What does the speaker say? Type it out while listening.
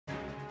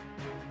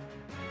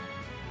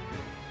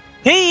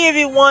Hey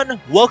everyone,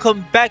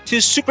 welcome back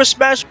to Super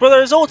Smash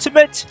Bros.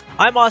 Ultimate!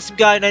 I'm Awesome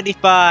Guy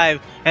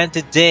 95, and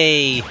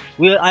today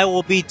I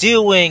will be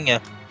doing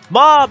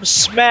Mob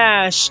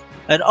Smash,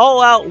 an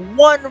all-out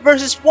 1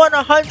 versus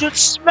 100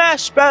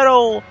 Smash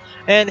battle!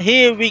 And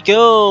here we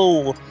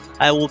go!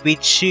 I will be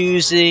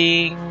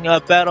choosing a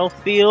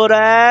battlefield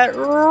at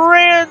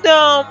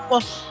random!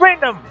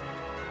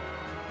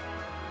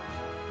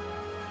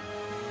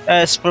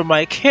 As for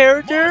my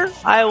character,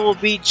 I will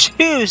be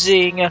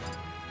choosing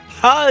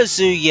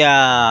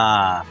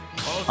Kazuya!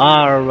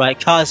 Alright,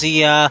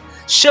 Kazuya,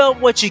 show 'em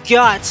what you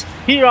got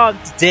here on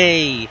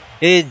today.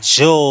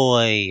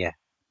 Enjoy!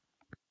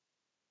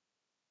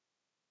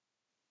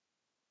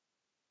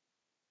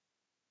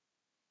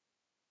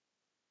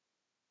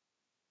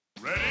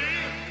 Ready?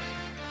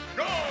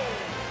 Go!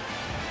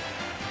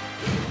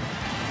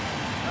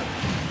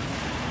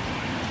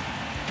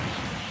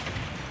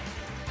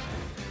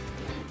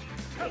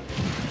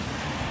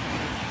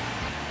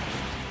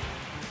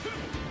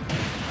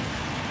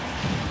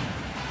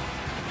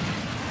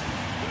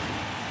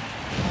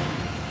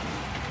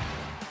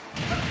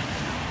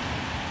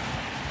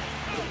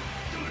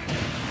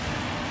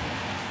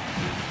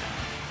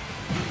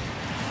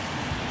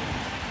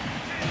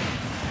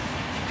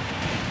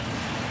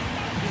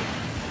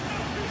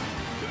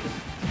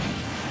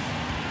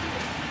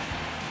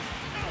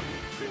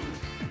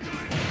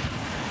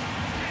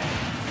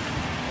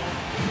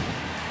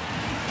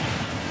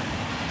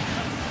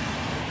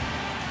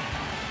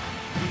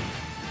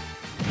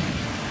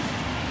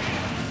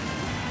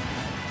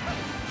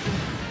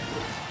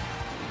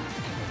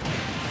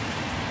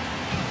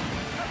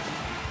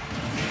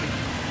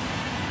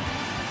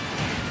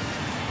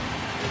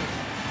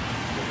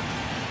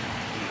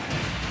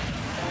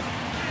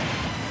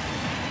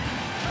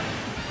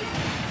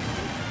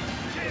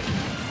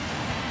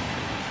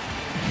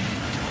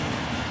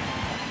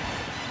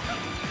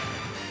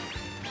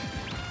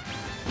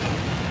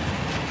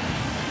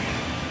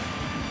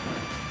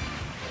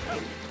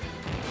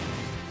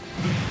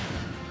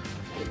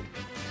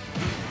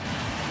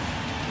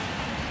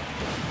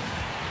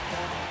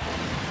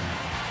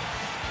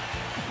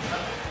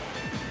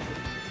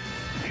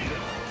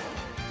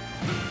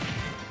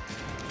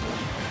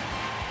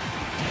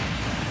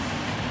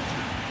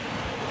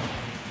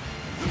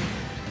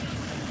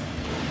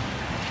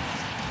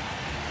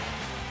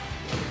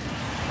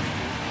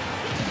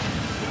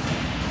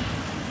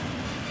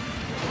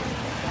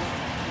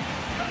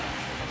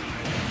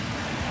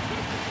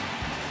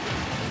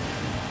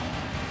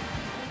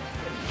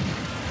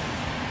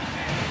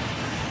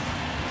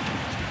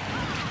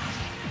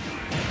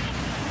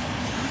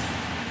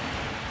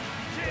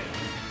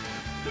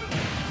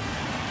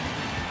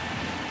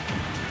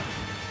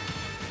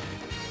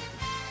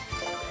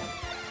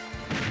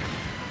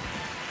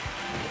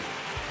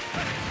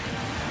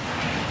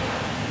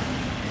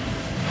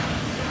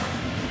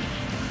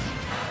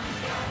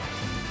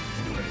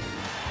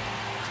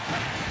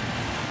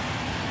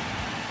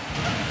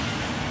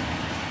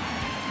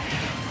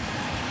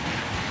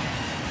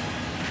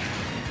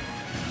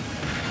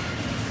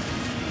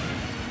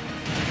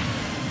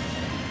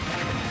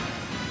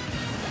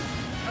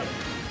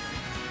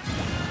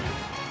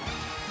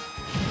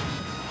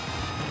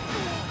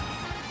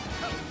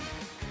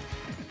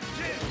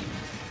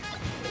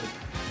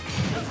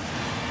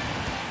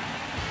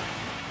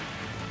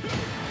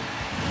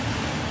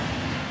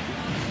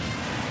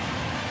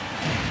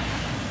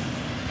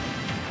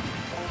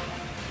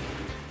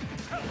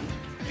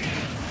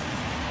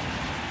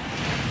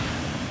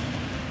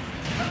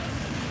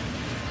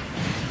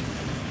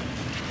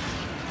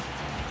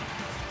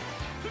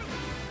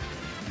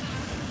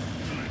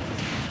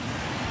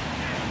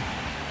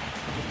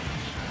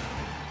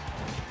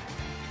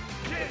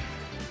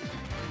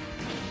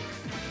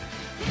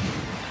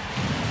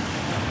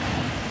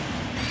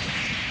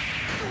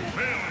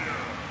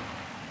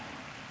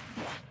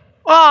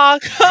 Aw,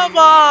 come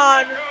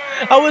on!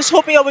 I was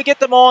hoping I would get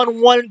them all in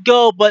one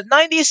go, but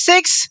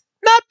 96?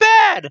 Not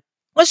bad!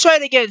 Let's try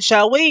it again,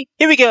 shall we?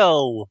 Here we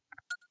go!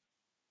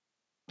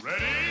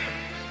 Ready?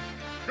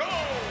 Go!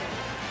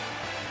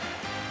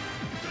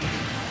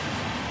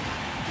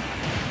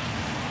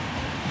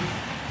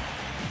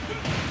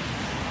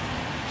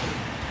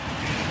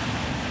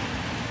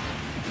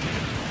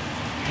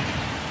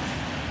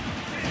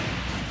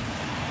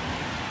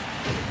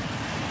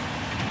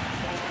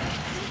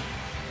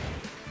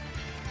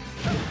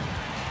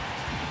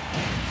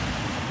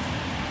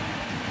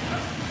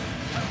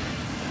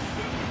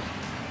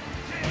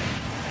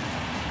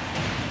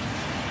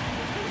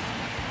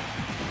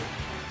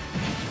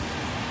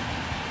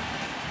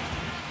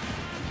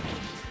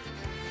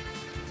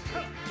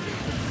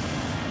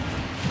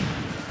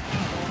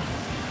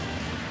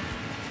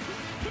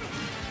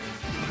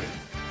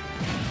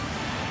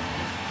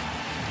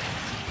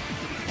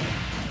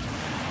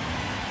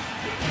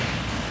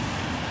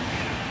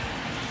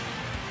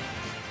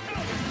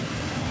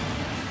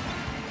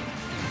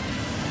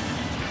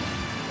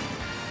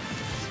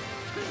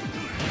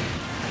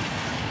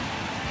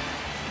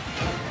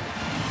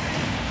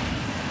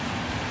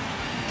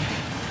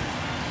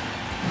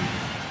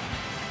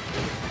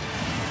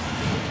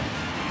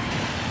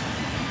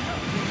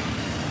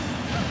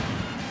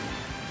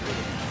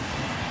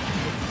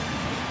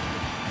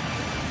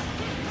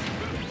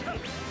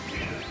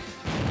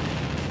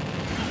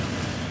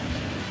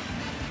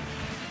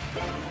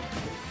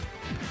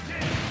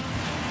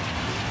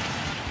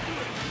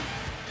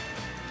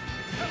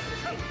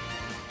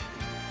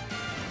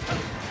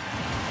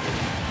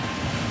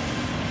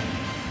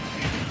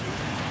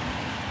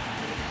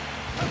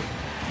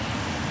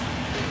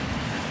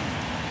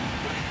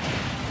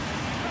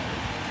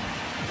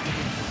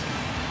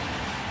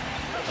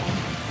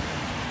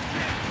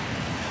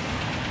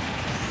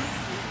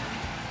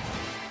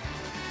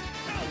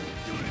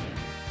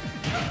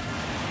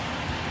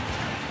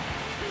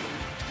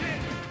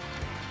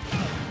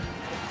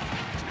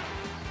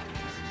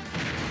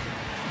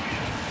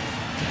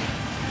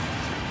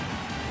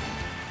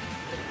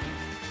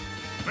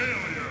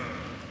 Failure.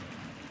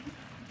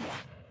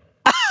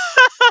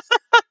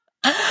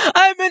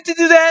 I meant to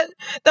do that!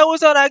 That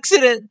was on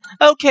accident!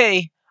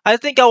 Okay, I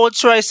think I will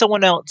try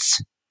someone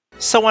else.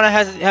 Someone I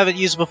haven't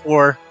used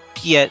before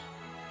yet.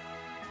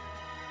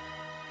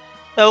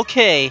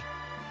 Okay,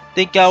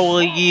 think I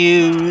will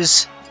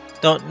use...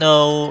 Don't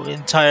know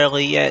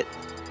entirely yet.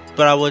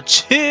 But I will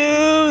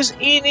choose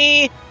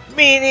Eeny,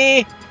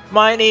 Meeny,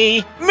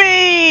 Miny,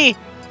 Me!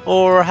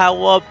 Or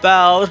how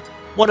about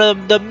one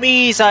of the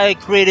Me's I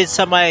created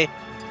some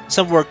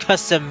were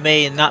custom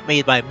made, not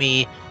made by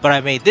me, but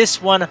I made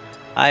this one.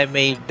 I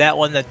made that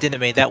one. I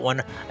didn't make that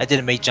one. I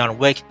didn't make John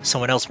Wick.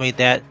 Someone else made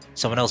that.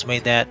 Someone else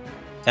made that.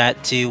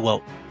 That too.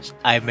 Well,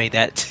 I made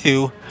that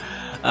too.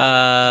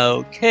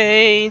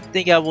 Okay,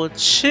 think I will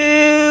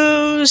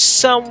choose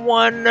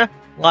someone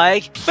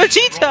like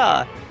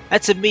Vegeta!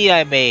 That's a me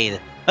I made.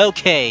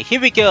 Okay,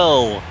 here we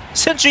go.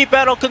 Century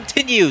battle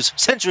continues.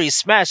 Century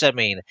smash, I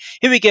mean.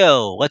 Here we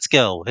go. Let's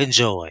go.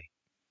 Enjoy.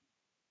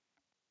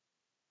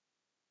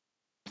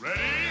 Ready?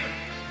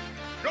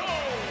 Go!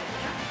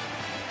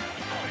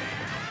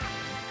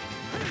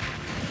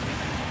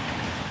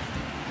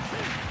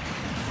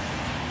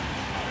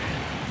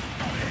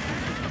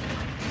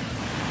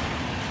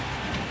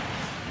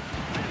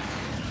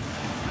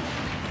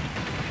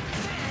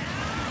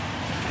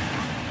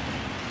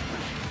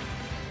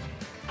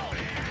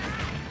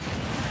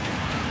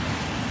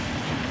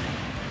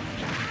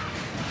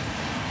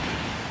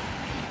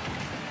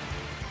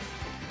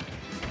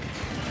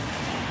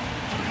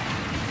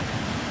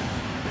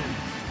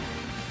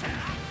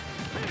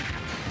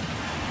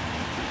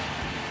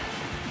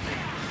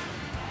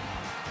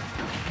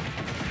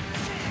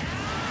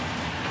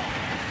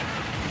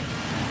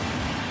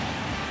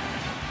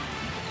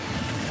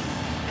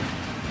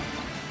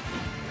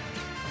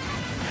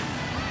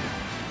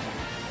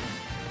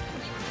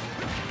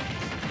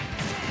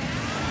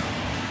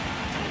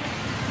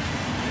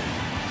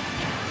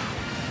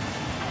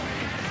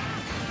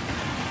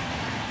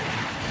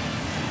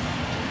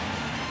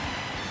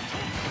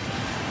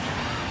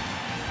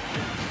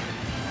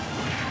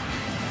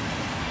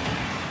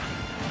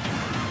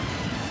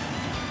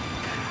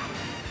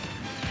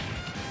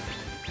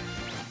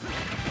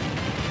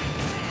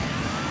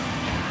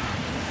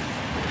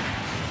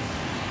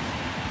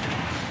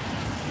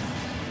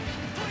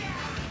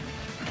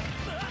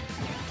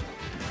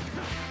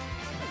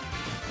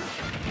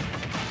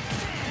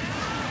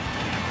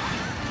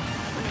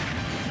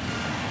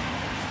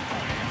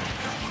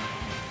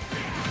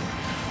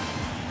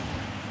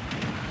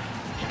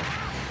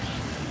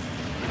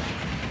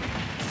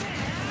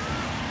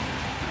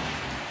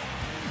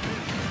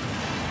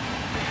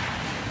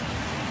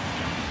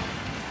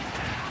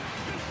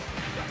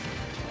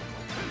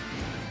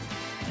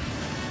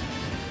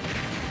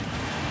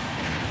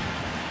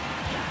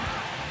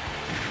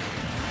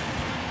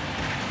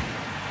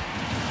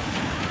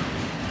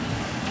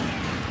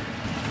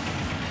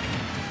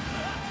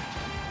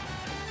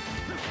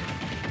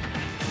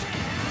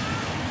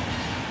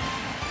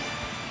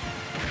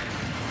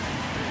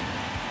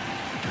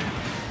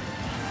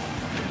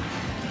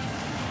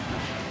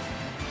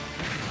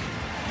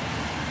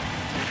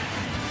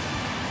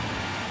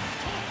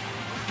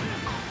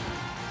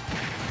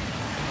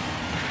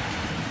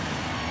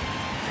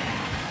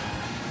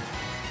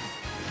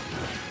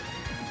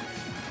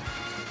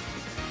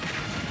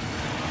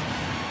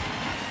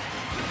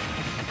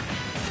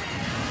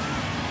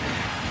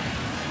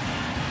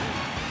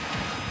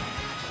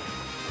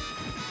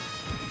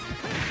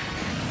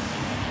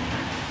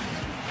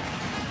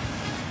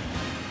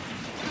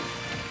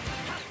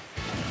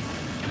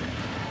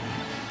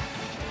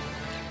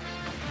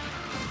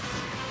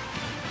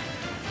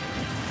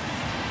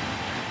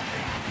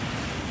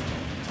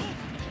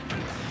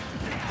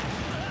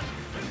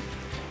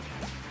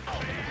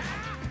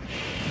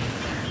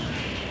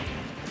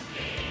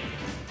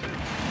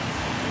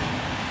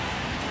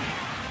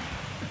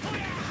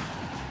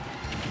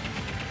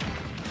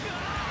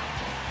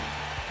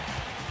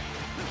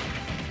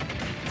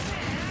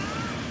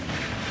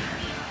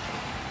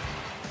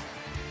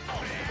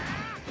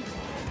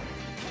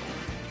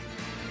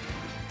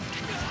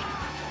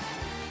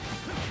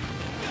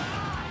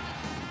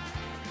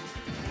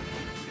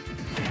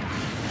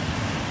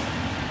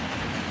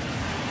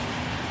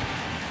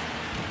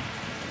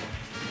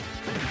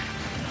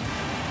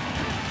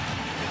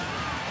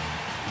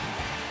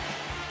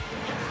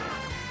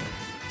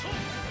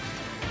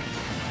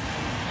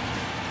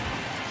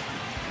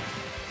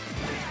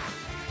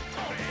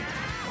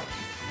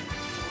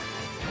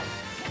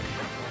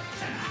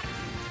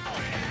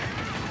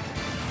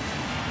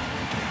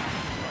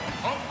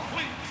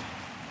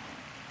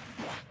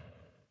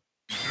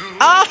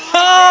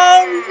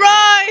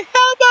 Alright!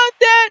 How about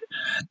that?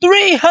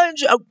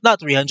 300, not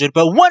 300,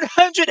 but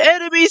 100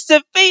 enemies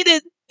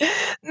defeated!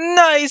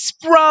 Nice,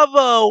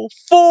 bravo!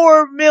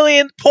 4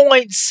 million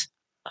points!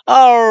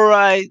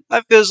 Alright,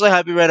 I feel so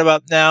happy right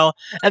about now,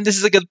 and this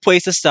is a good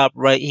place to stop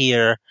right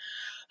here.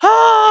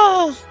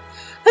 Ah,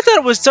 I thought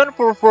it was done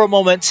for a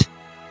moment.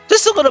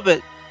 Just a little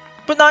bit.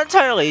 But not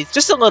entirely,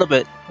 just a little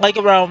bit. Like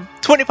around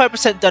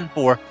 25% done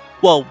for.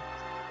 Well,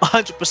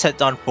 100%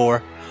 done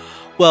for.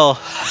 Well,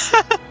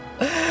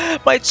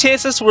 my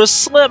chances were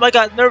slim. I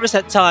got nervous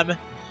that time.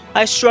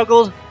 I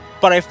struggled,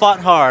 but I fought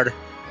hard.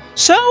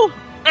 So,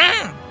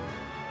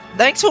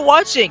 thanks for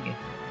watching.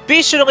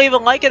 Be sure to leave a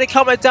like and a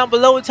comment down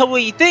below and tell me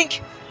what you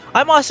think.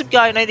 I'm Awesome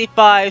Guy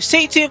 95.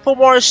 Stay tuned for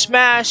more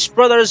Smash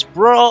Brothers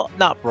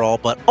not Brawl,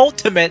 but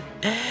Ultimate.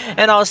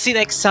 And I'll see you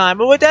next time.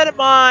 And with that in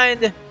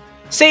mind,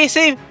 stay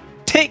safe,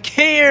 take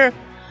care,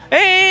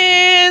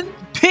 and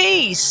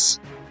peace.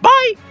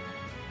 Bye.